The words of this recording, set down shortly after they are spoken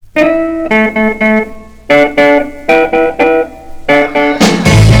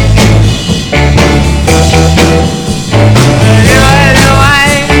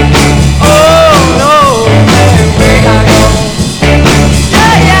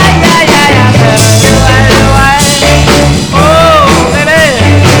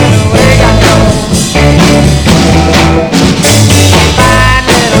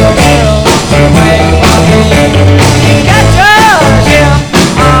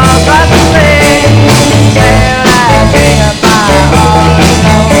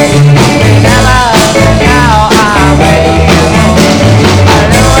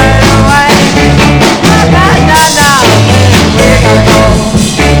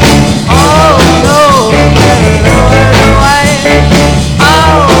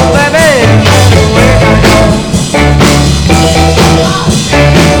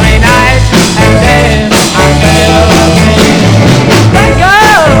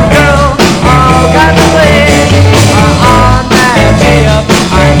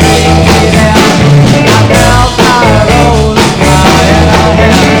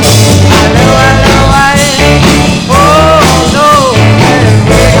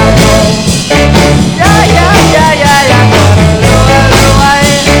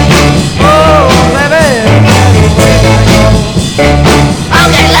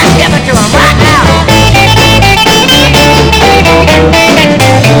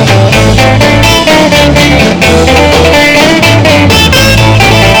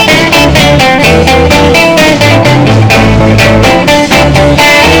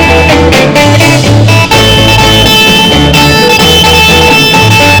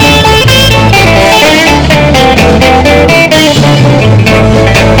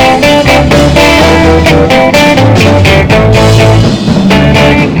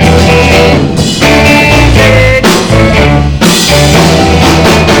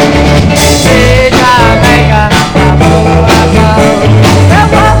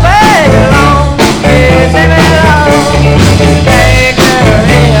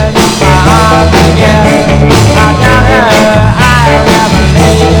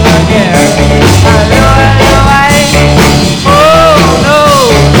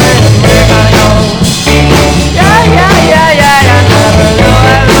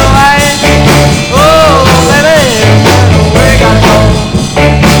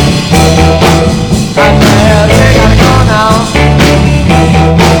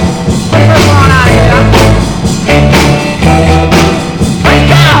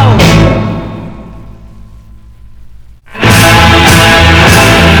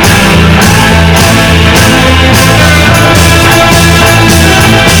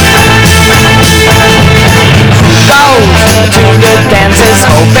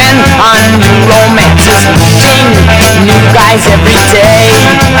Every day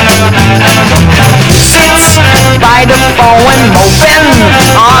sits by the phone moping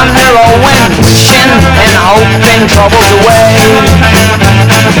on her own, wishing and hoping troubles away.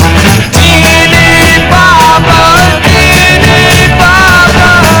 Dee-dee Baba, dee-dee Baba.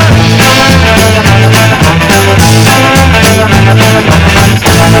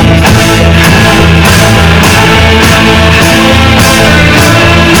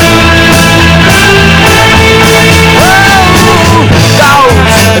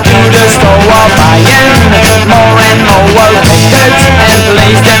 To the store buying more and more wallpapers and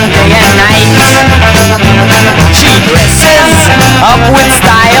plays them day and night. She dresses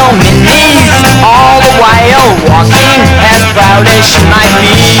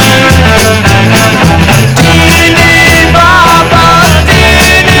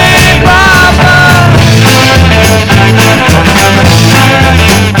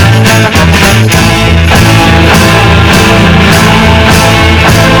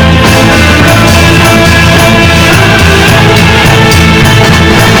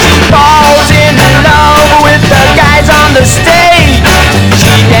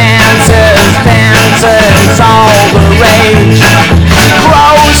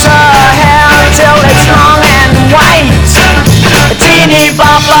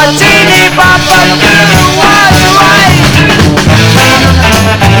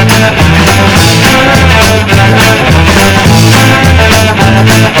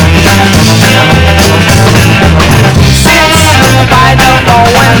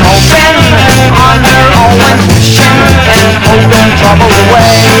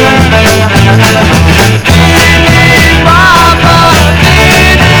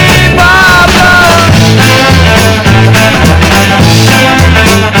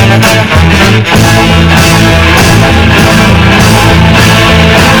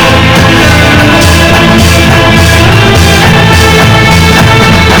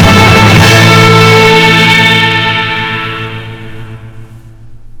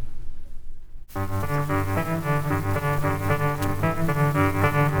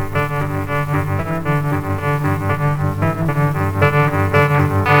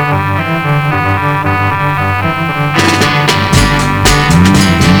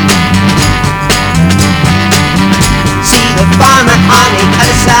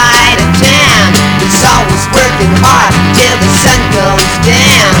goes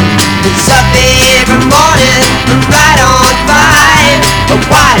down. It's up every morning, right on 5. A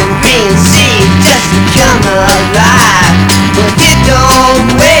white and green sea just to come alive. But it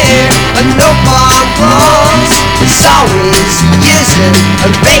don't wear no farm clothes. It's always using a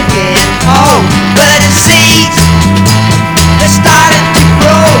raking hoe. But it seeds, they're starting to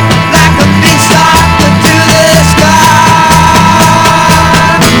grow like a beanstalk to the sky.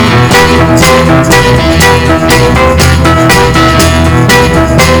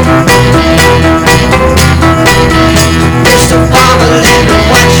 Mr. Farmer, let me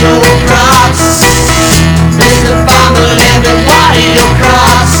watch your crops. Mr. Farmer, let me water your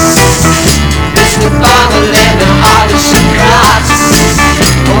crops. Mr. Farmer, let me harvest your crops.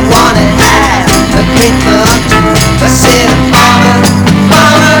 I wanna have a great fun too. I said, farmer,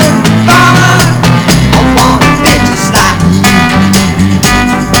 farmer, farmer, I wanna bet you stop.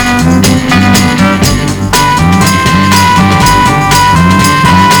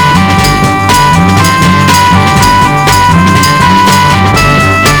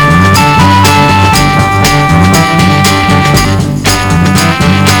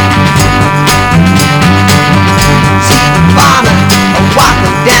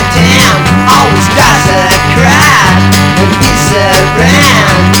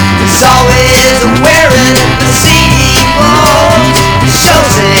 It's always wearing the CD clothes. It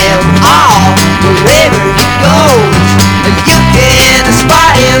shows him all wherever he goes. You can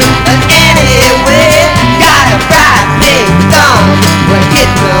spot him anywhere. Got a bright big thumb, but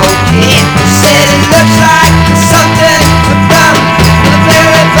it no kid. Said it looks like something from the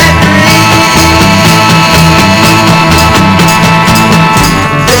very factory.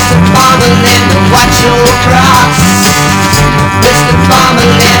 Mr. Farmer, let me watch your crops. Mr. Farmer,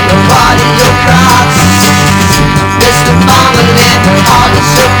 let me water your crops. Mr. Farmer, let me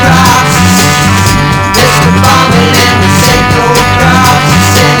harvest your crops. Mr. Farmer, let me save your crops.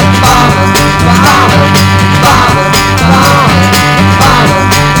 Say, farmer, farmer, farmer, farmer, farmer,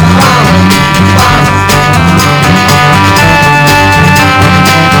 farmer, farmer.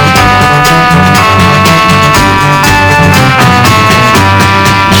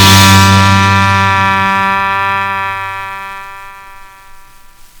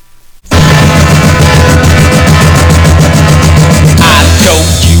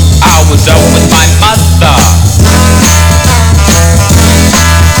 Was out with my mother.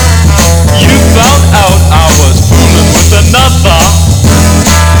 You found out I was fooling with another.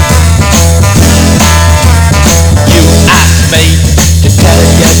 You asked me to tell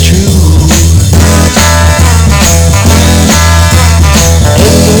you true.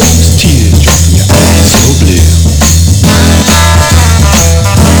 And those tears from your eyes so blue.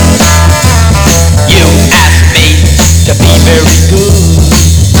 You asked me to be very good.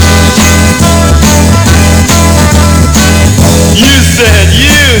 You said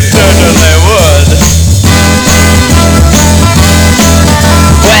you certainly would.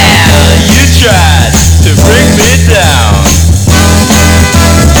 Well, you tried to bring me down.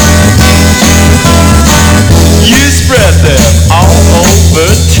 You spread them all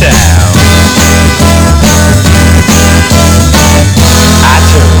over town. I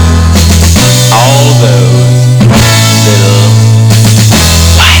took all those little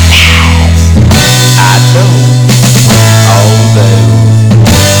white lies. I told all those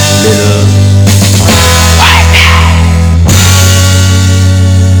little white lies.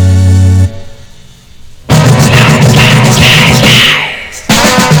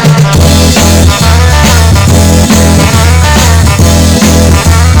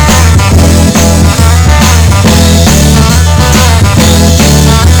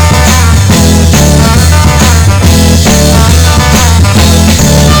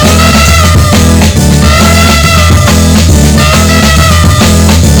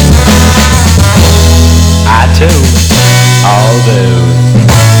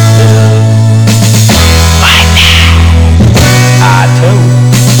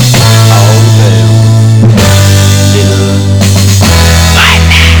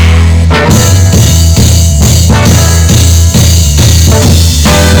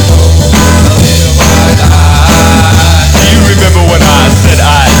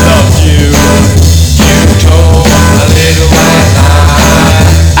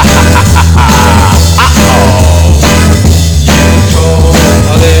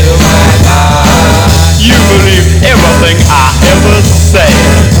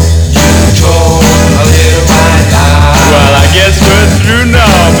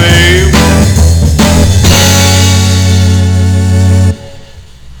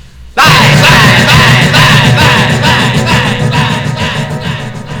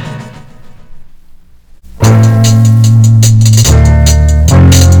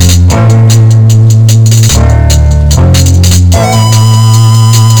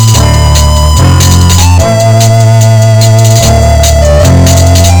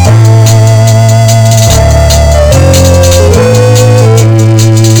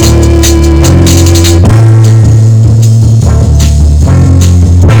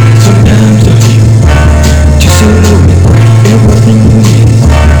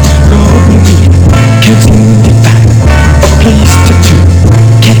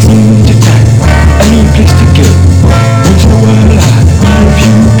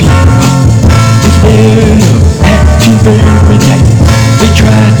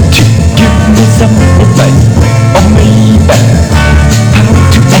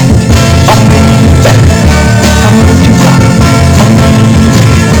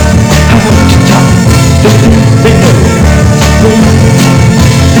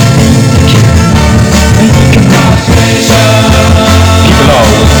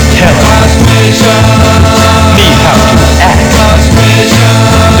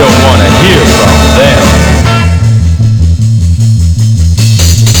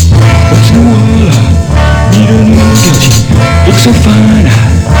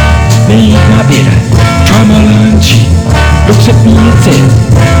 Carmelin, she looks at me and says,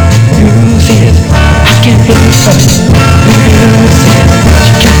 "Who says I can't hit the fun?" The girl says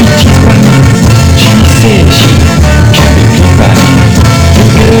she can't be teased by me. She says she can't be pleased by me. The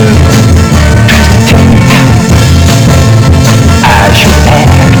girl tries to tell me how I should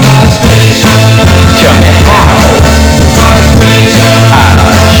act. Tell me how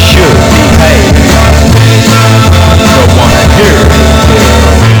I should behave. Don't wanna hear it.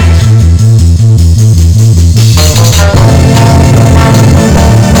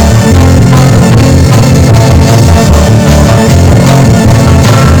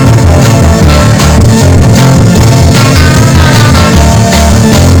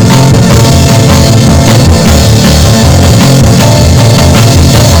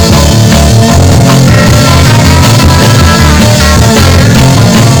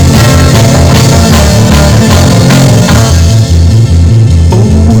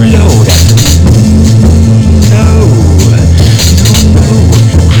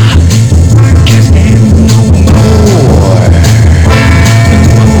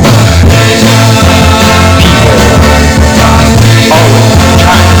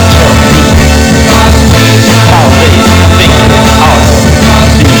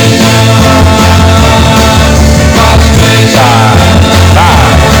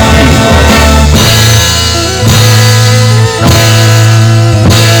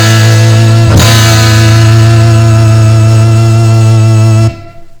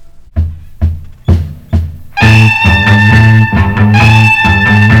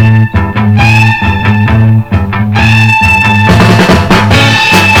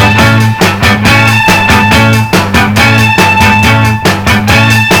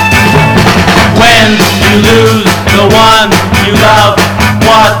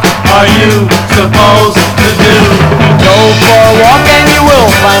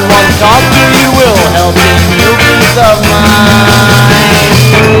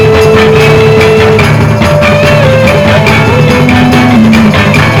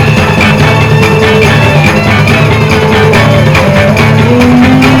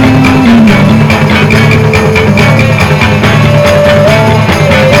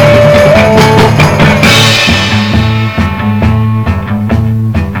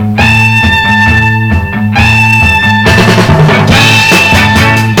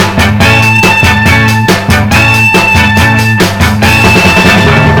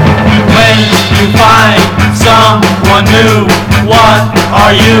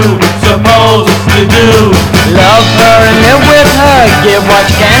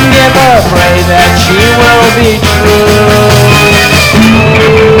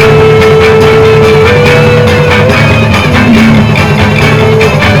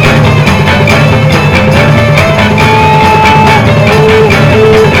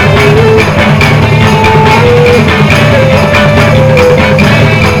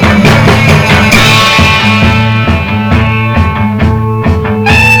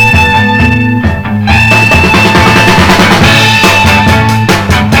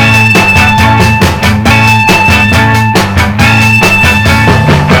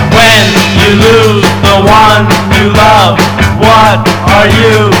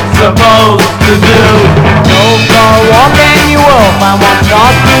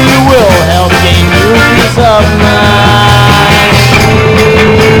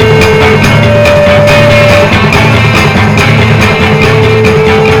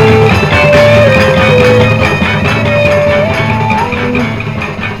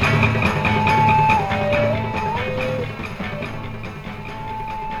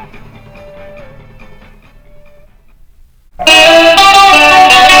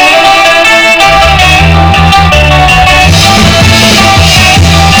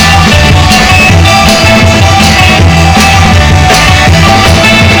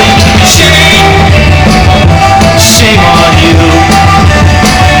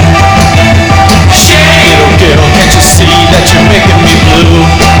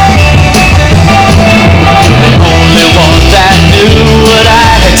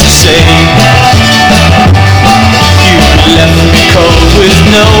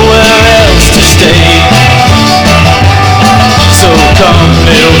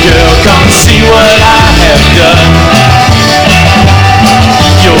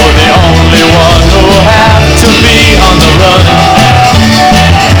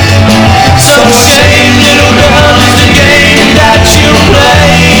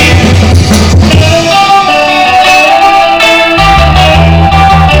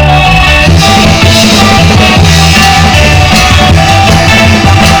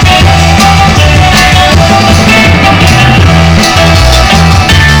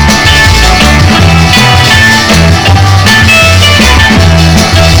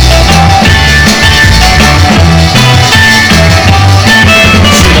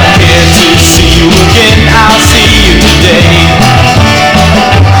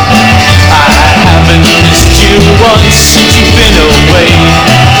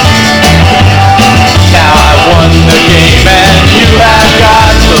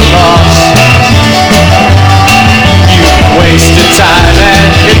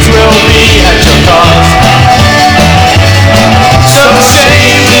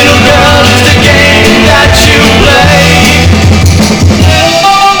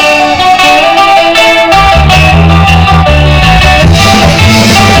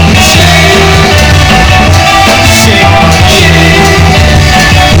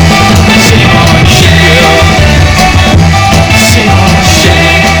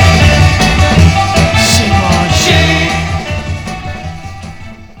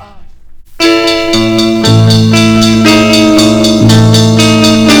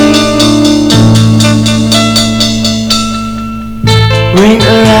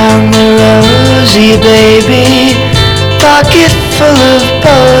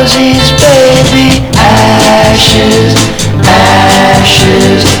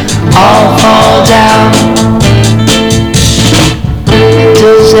 ashes all fall down.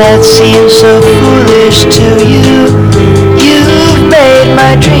 Does that seem so foolish to you? You've made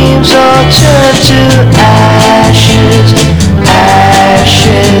my dreams all turn to ashes,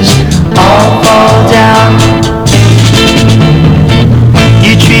 ashes all fall down.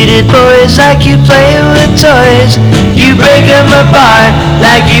 You treated boys like you play with toys. You break them apart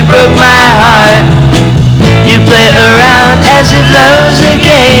like you broke my heart. You play around as if love's a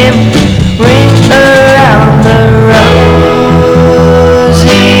game. Ring around the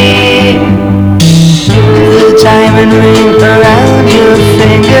rosy, the diamond ring around your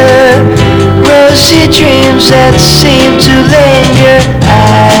finger. Rosy dreams that seem to linger.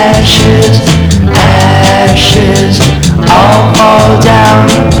 Ashes, ashes all fall down.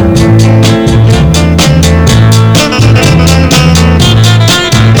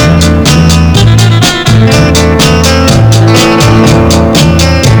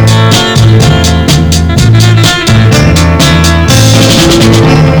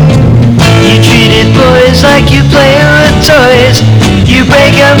 Like you play with toys. You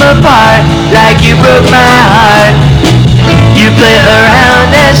break them apart like you broke my heart. You play around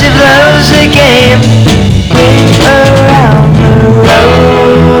as if love's a game. Ring around the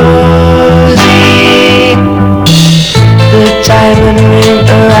rosy, the diamond ring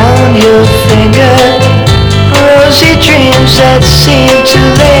around your finger. Rosy dreams that seem to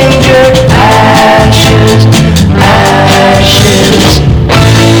linger. Ashes, ashes.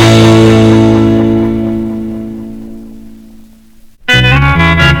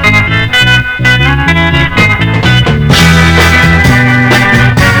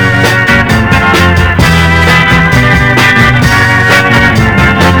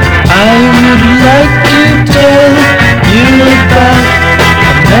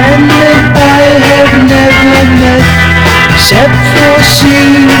 Except for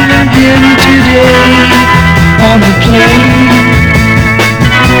seeing him today on the plane.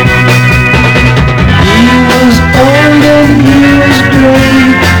 He was old and he was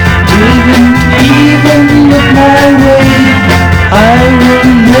gray, didn't even look my way. I will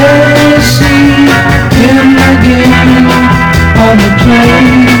never see him again on the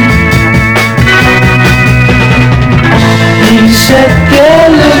plane. He sat there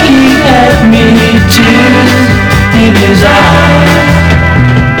looking at me too, in his eyes.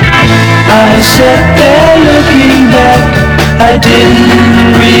 I sat there looking back, I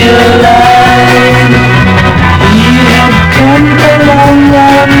didn't realize he had come a long,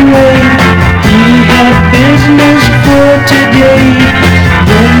 long way. He had business for today.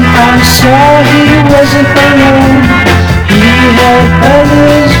 Then I saw he wasn't alone. He had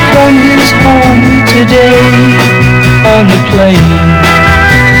others from his home today on the plane.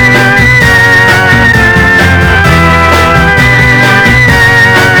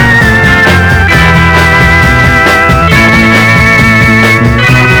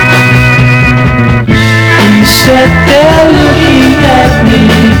 Sat there looking at me,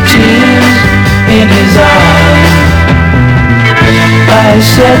 tears in his eyes. I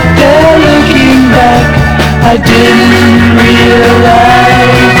sat there looking back, I didn't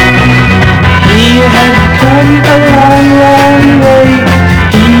realize he had come a long, long way.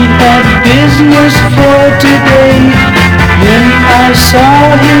 He had business for today. When I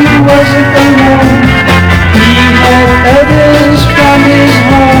saw he wasn't alone, he had others from his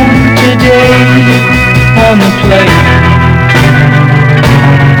home today on the plane.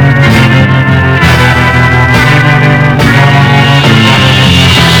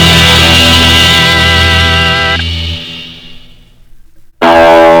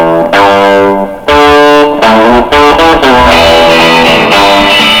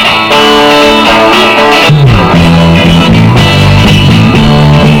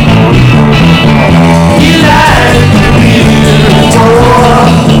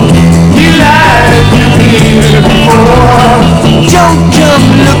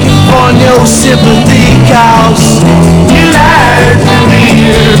 Sympathy, 'cause you lied to me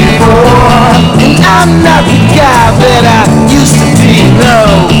before, and I'm not the guy that I used to be. No,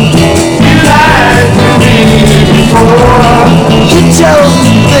 you lied to me before. You told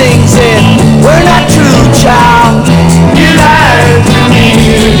me things that were not true, child. You lied to me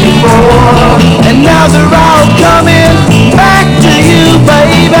before, and now they're all coming back to you,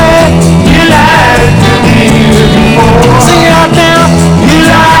 baby. You lied to me before. Sing it out now. You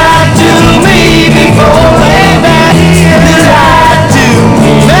lied to me before, baby. You lied to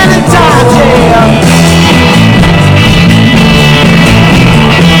me many times, yeah.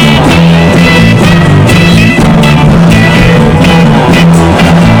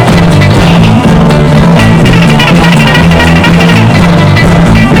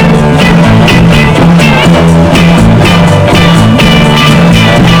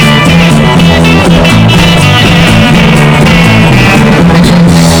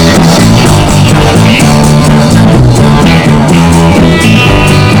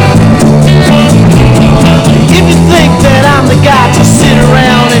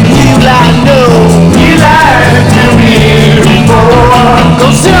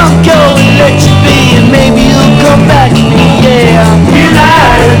 said I'm going to let you be, and maybe you'll come back to me, yeah. You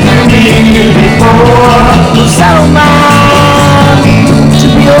lied to me before, 'cause I don't mind to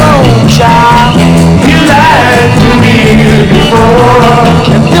be your own child. You lied to me before,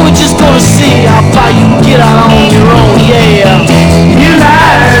 and then we're just gonna see how far you can get out on your own, yeah. You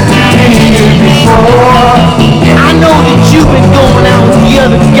lied to me before. I know that you've been going out with the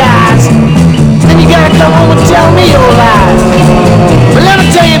other guys, then you gotta come home and tell me your lies. But let me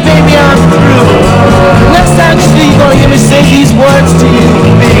tell you, baby, I'm through. Next time you see, you're gonna hear me say these words to you,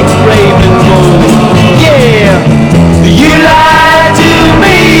 big raven bull. Yeah, you lied to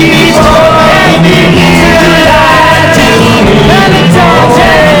me before, baby. You lied to me many times,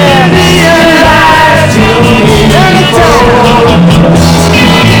 yeah. You lied to me many times.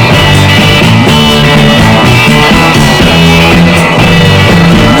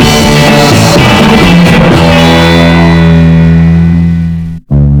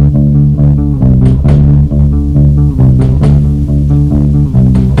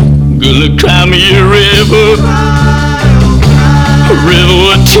 Gonna cry me a river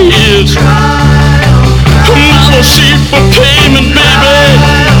of tears. Mama, sheep for payment, baby,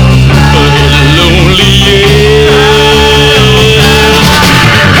 for his lonely years.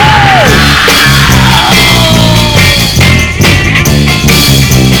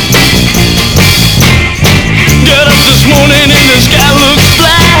 Got up this morning and the sky looks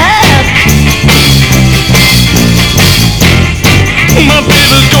black. My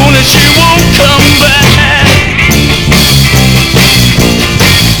baby's gone and she won't come back.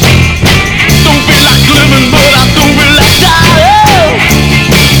 Don't feel like living, but I don't feel like dying.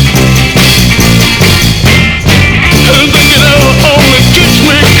 And thinking it'll only catch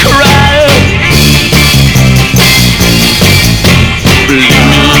me crying. Believe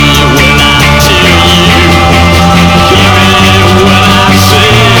me when I tell you, hear me when I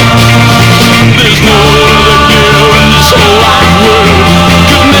say, there's no other girl in this whole wide world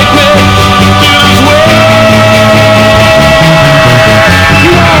could make me feel this way.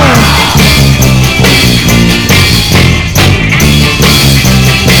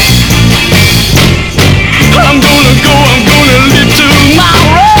 I'm gonna go, I'm gonna live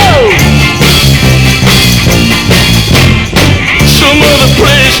tomorrow. Some other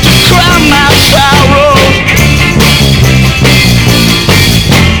place to cry my sorrows.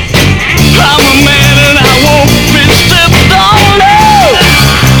 I'm a man and I won't be stepped on, no.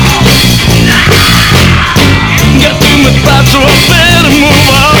 Got too much pride, so I better move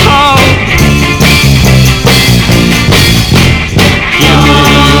on. Hear me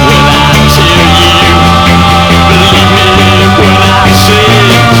when I tell you, believe me when I say,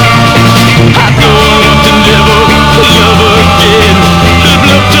 I don't want to never love again. If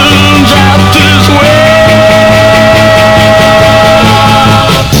love turns out this way,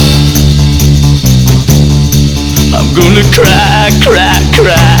 I'm gonna cry, cry,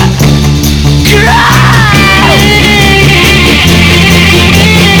 cry, cry.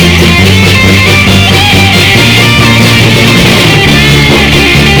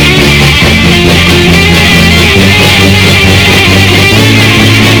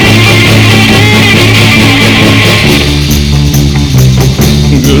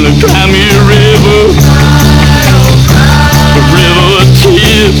 I'm gonna cry me a river of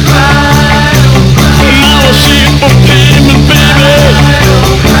tears. Now I see for payment, baby,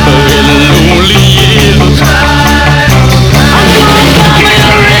 in lonely years. I'm gonna cry me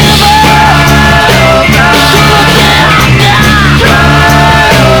a river.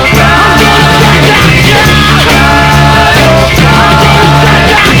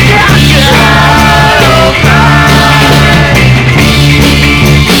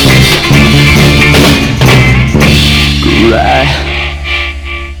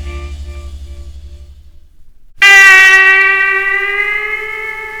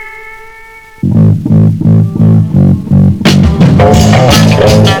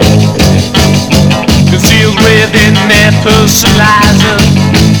 Concealed within their personalizer,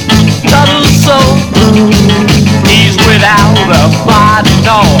 total soul. He's without a body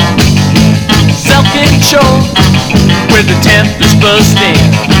nor self-control. When the tempest burst in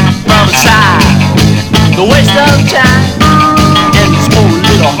from the side, the waste of time, and his whole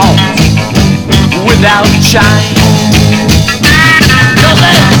little heart without shine. 'Cause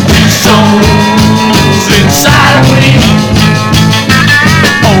there's two souls inside of me.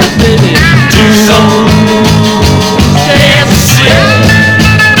 Oh baby, two souls, yes,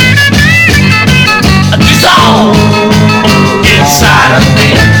 two souls inside of me.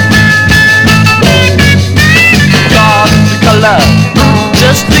 God, the color,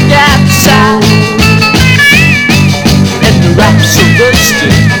 just look outside, and the raps are rusted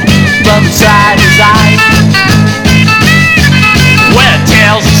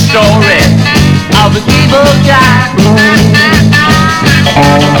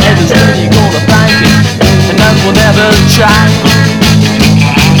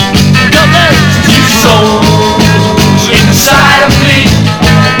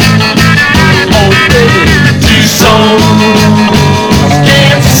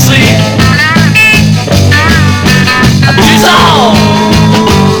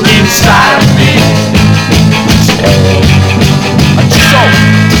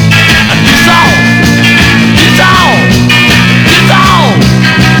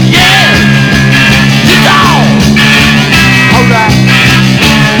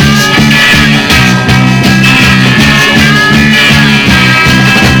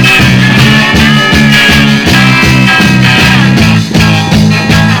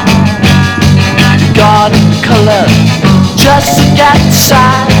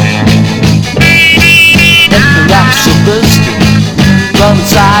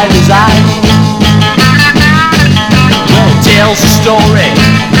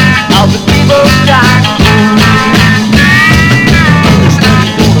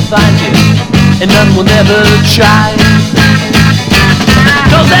find you, and none will never try.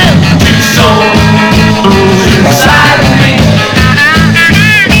 'Cause there's two souls inside of me.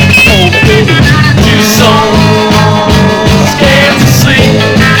 Oh baby, two souls scared to sleep.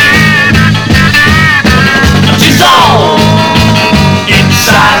 She's all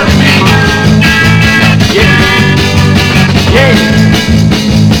inside of me. Yeah, yeah.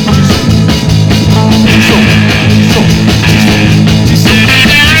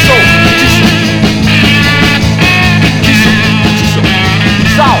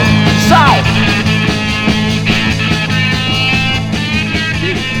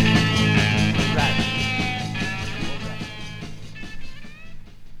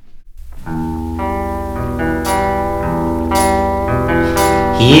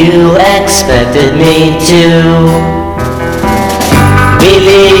 You expected me to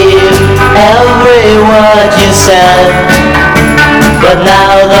believe every word you said, but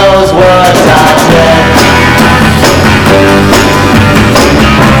now those words are dead.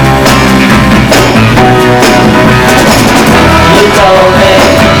 You told me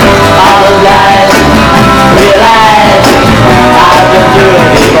all the lies, realized I've been through it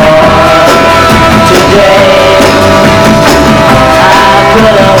before. Today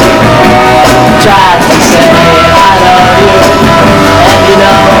tried to say I love you, and you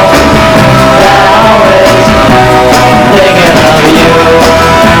know that I'm always thinking of you.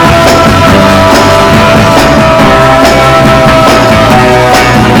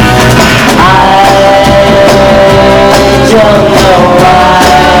 I don't know why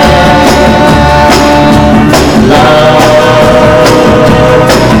love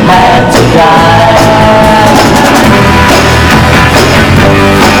had to die.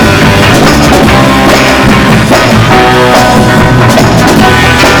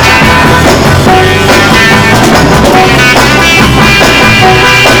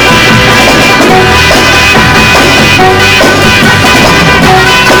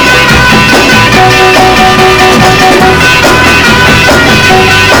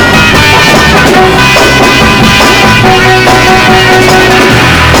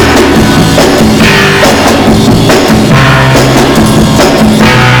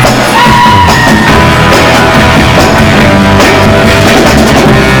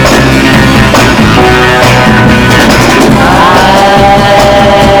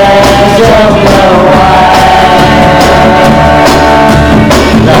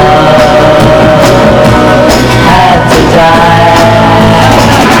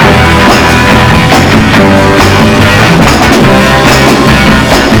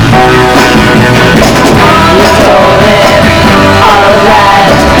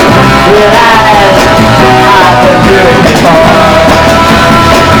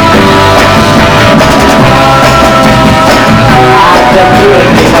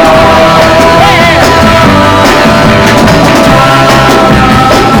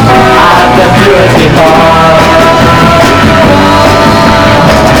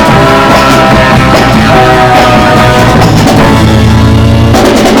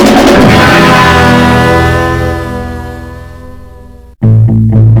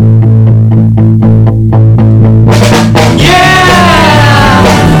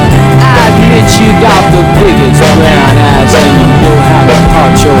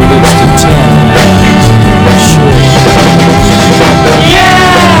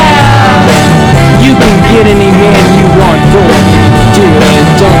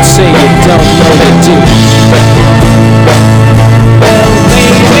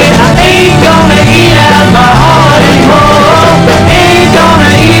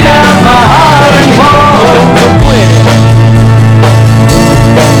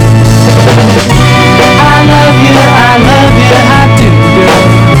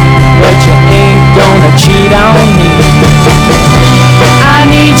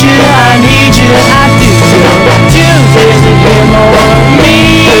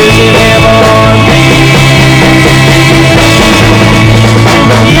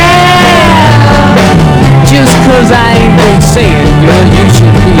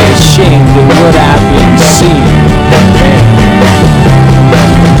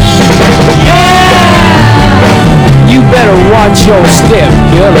 Watch your step,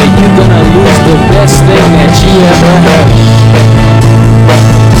 girl, or you gonna lose the best thing that you ever had.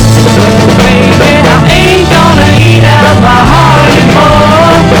 Baby, I ain't gonna eat out of my heart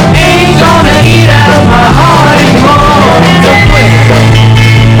anymore. Ain't gonna eat out of my heart anymore.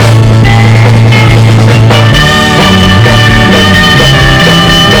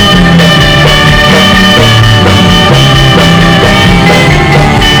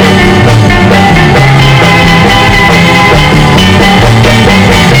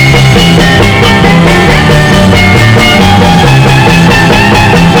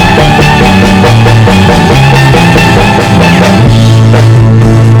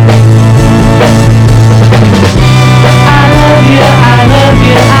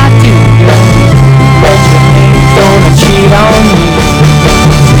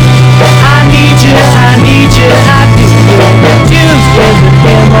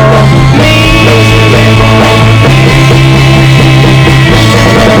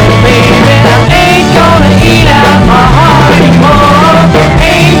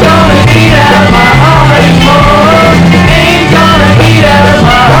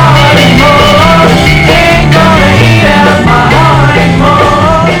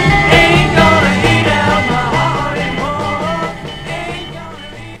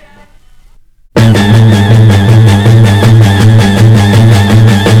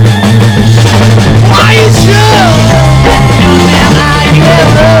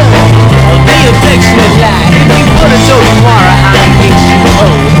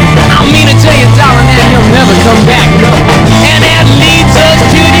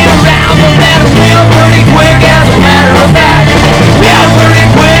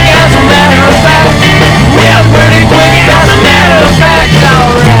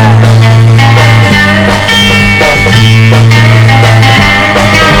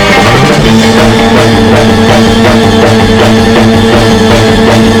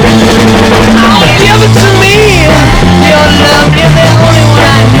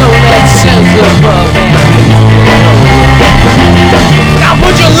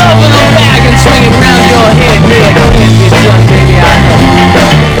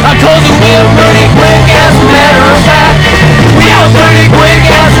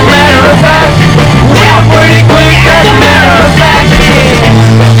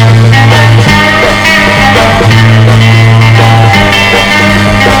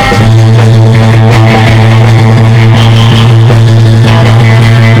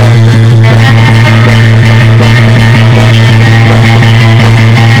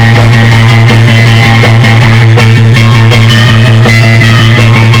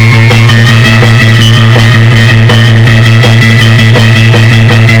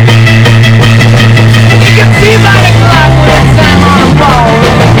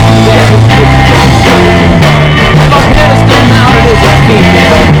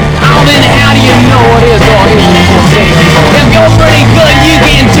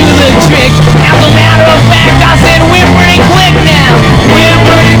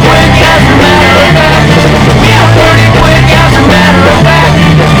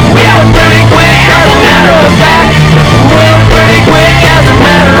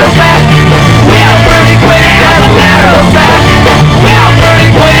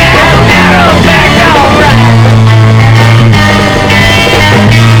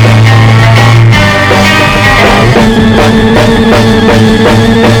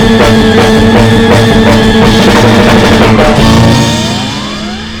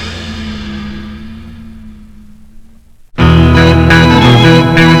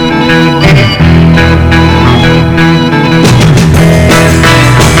 Well,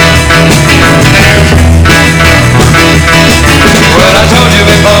 I told you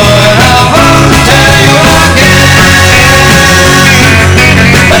before and I won't tell you again.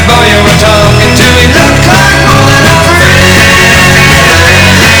 That boy you were talking to, he looked like more than a friend.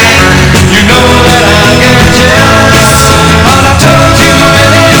 You know that I get jealous, but I told you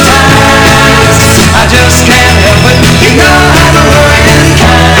many times, I just can't help it. You know I'm a worrying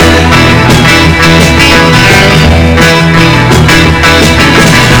kind.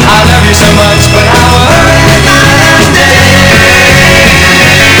 I love you so much, but I worry night and day.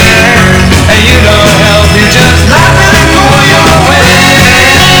 And you don't help, you just laugh and go your way.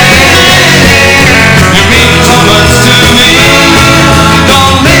 You mean so much to me,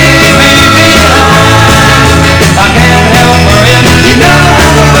 don't leave me behind. I can't help worrying, you know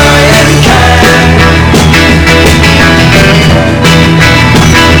I'm a worrying kind.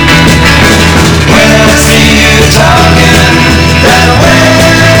 When I see you talking that way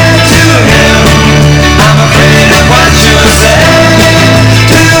to him, I'm afraid of what you'll say to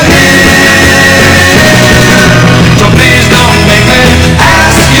him. So please don't make me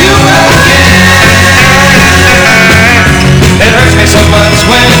ask you again. It hurts me so much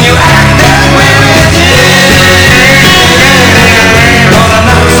when you act that way with him. But I'm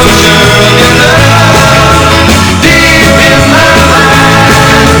not so sure of your love deep in my mind.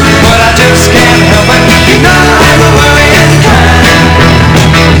 But I just can't help it, you know I'm a worrying kind.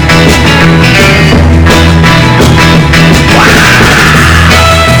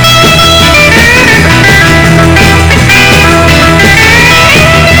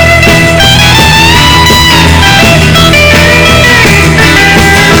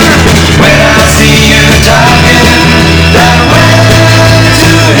 When I see you talking that way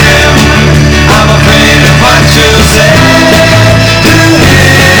to him, I'm afraid of what you'll say to him.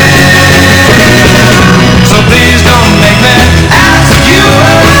 So please don't make me ask you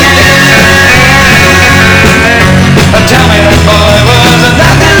again. Tell me that boy was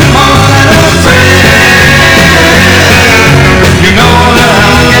nothing more than a friend. You know that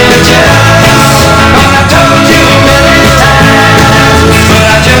I get jealous, but I told you many times, but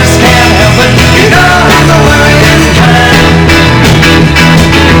I just can't help it. You know I'm the worrying kind.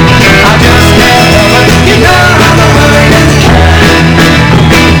 I just can't help it. You know I'm the worrying kind.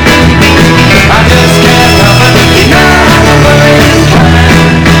 I just can't help it. You know I'm the worrying kind.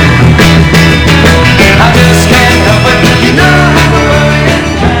 I just can't help it. You know I'm the worrying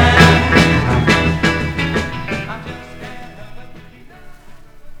kind.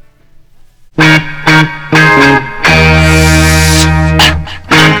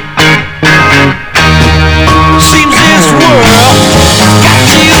 Seems this world got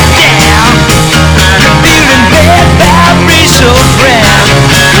you down. You're feeling bad vibrations round.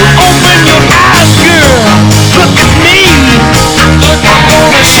 Open your eyes, girl. Look at me. I'm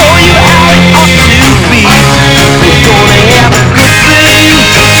gonna show you how it ought to be. We're gonna have a good thing,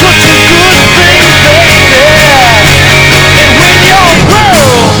 such a good thing, baby. And when your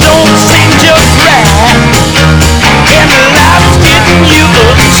world don't seem just right,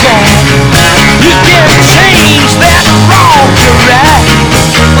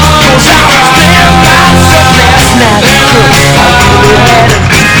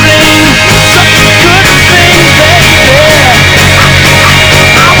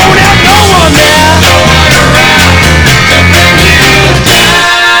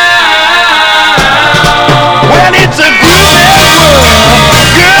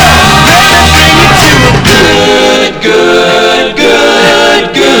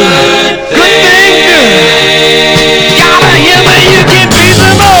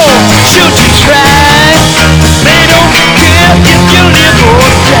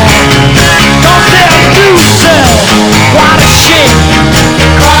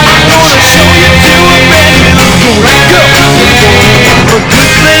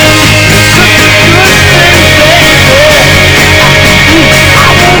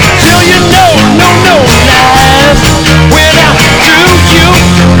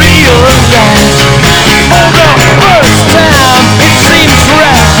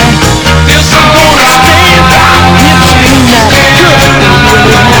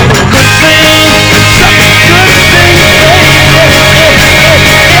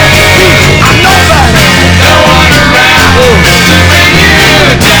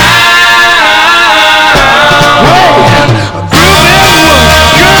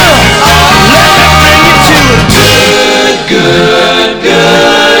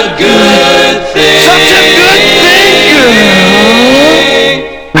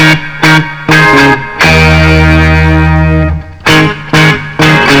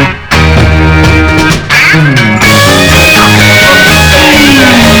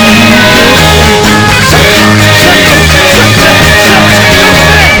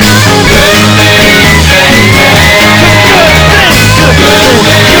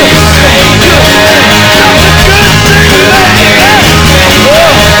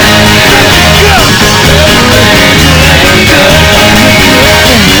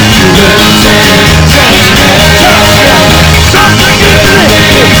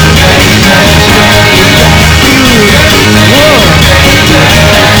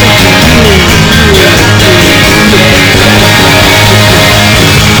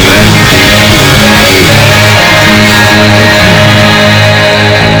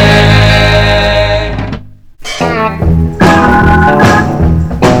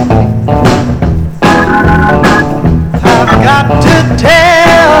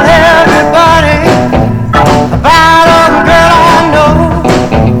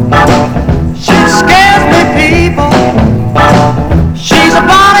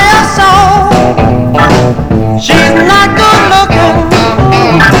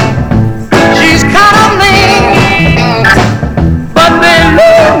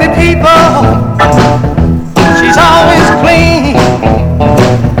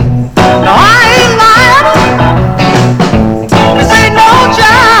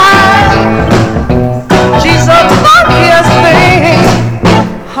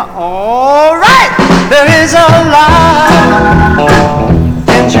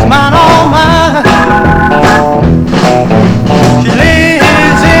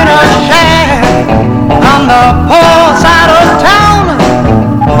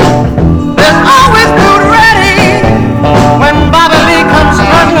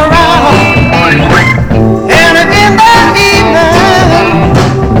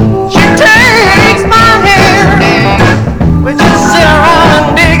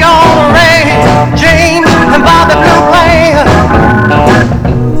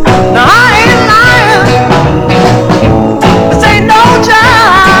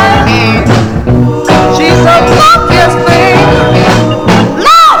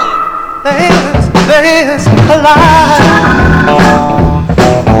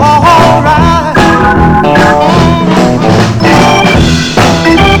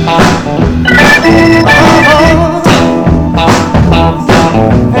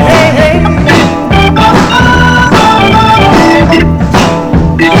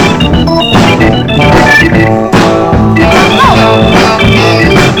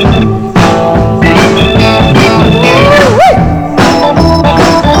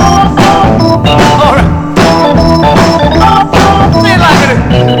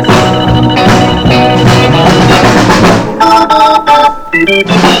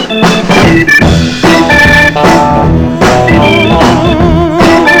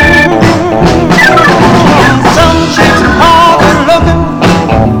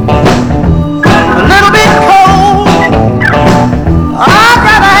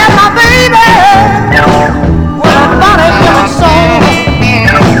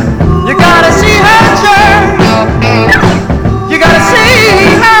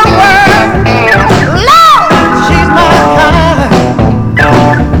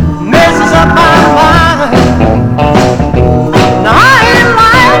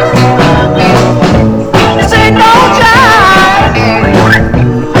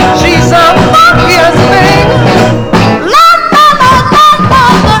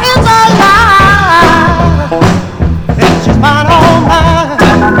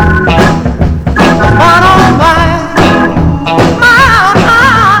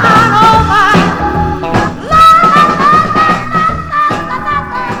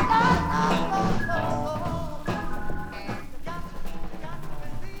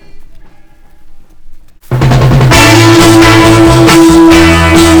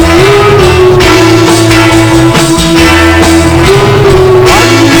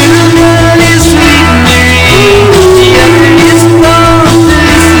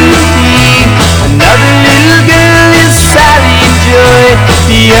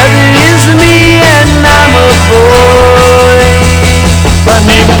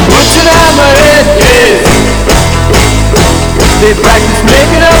 They practice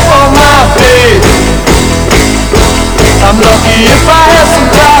making up on my face. I'm lucky if I have some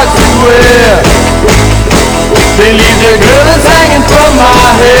clothes to wear. They leave their girdles hanging from my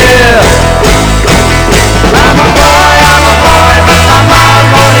hair. I'm a boy, but I'm out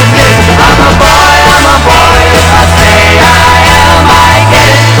on it yet. I'm a boy, if I say I am, I get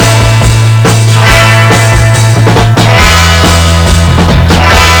it.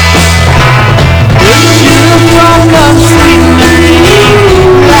 Good you from the sweet Marie,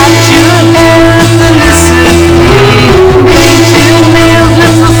 wrap your hair in felicity, paint your nails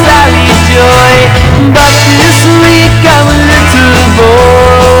little Sally Joy, but this week I'm a little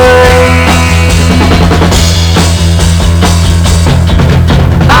boy.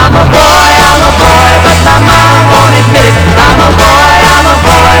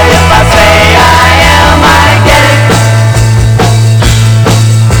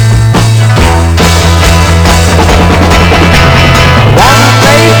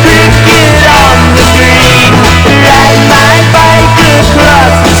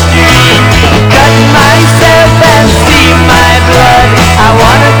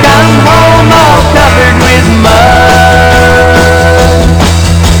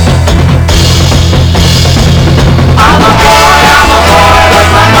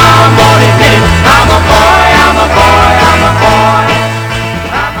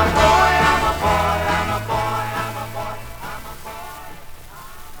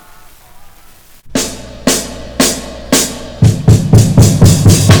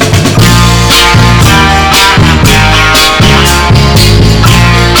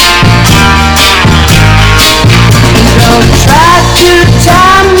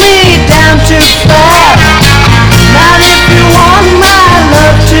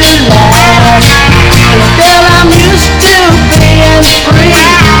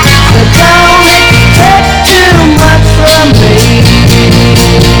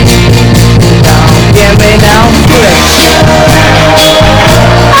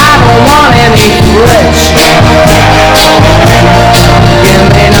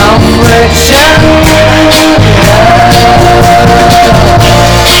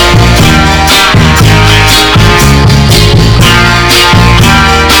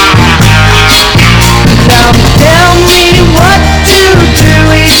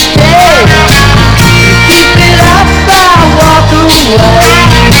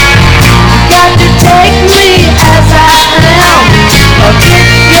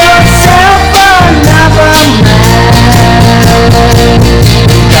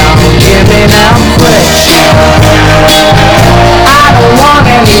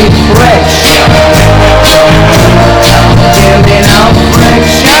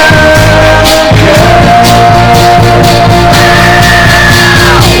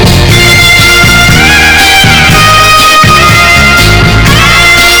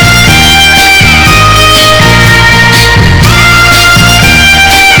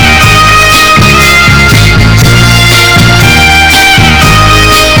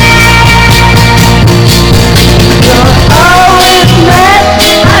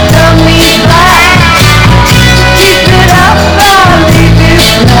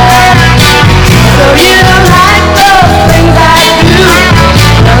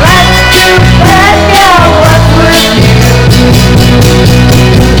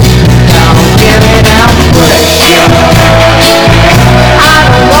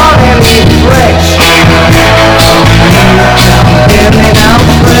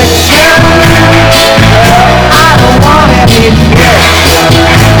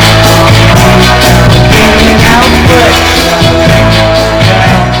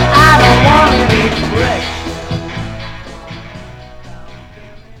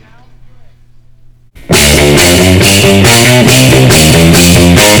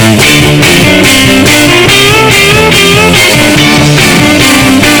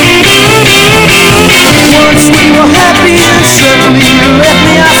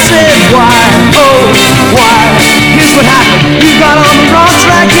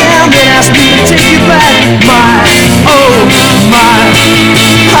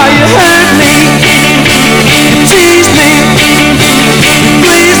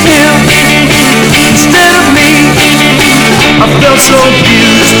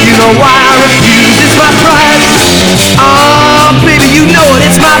 know why I refuse. It's my pride. Oh, baby, you know it.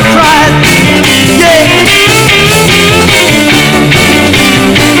 It's my pride. Yeah.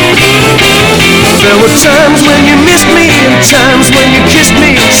 There were times when you missed me and times when you kissed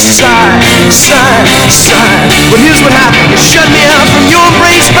me. Sigh, sigh, sigh. But here's what happened. You shut me out from your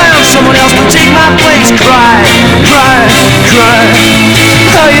embrace. Found someone else to take my place. Cry, cry, cry.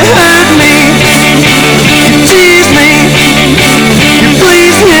 How you hurt me. You tease me. You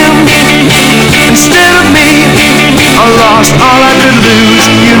please him instead of me. I lost all I could lose.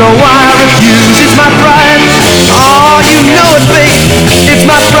 You know why I refuse. It's my pride. Oh, you know it, babe. It's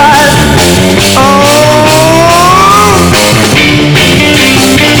my pride. Oh.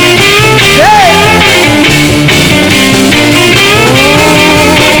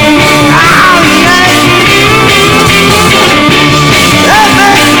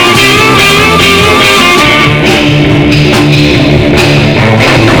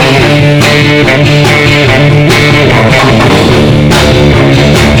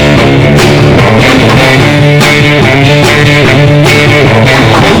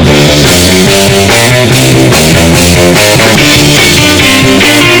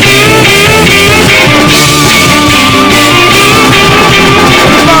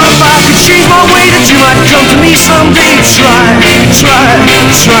 Someday try,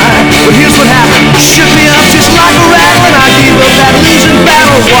 but here's what happened. Shook me up just like a rat when I gave up that losing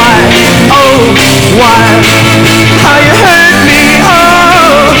battle. Why, oh, why? How you hurt me,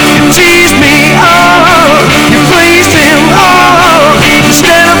 oh, you teased me, oh, you pleased him, oh,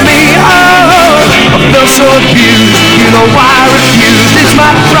 instead of me, oh, I felt so abused. You know why I refused. It's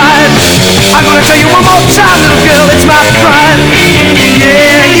my pride. I'm gonna tell you one more time, little girl, it's my pride.